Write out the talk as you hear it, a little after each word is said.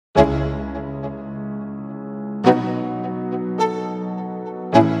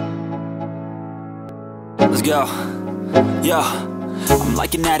Let's go. Yo, I'm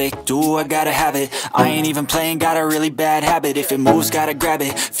like an addict, do I gotta have it. I ain't even playing, got a really bad habit. If it moves, gotta grab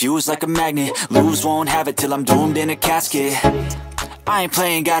it, fuse like a magnet. Lose, won't have it till I'm doomed in a casket. I ain't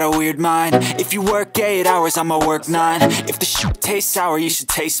playing, got a weird mind. If you work 8 hours, I'ma work 9. If the shoot tastes sour, you should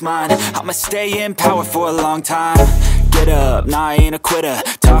taste mine. I'ma stay in power for a long time. Get up, nah, I ain't a quitter.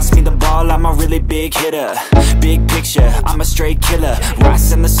 Toss me the ball, I'm a really big hitter. Big picture, I'm a straight killer.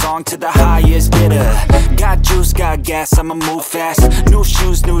 Rising the song to the highest bidder. Got juice, got gas, I'ma move fast. New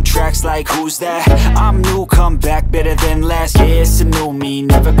shoes, new tracks, like who's that? I'm new, come back, better than last. Yeah, it's a new me,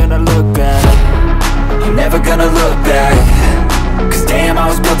 never gonna look back. I'm never gonna look back. Cause damn, I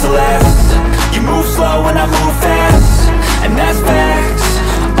was built to last. You move slow and I move fast, and that's facts.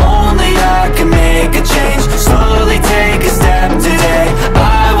 Only I can make a change. Slowly take a step today.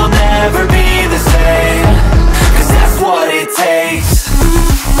 I will never be the same. Cause that's what it takes.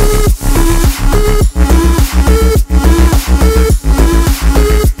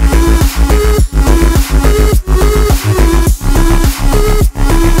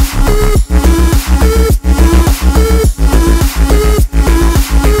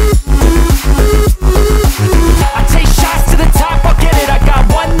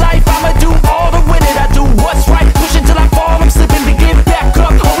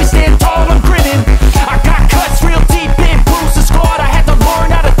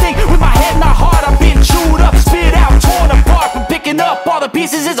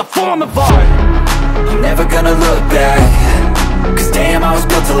 Pieces is a form of art. I'm never gonna look back. Cause damn, I was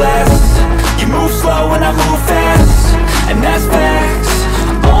built to last. You move slow and I move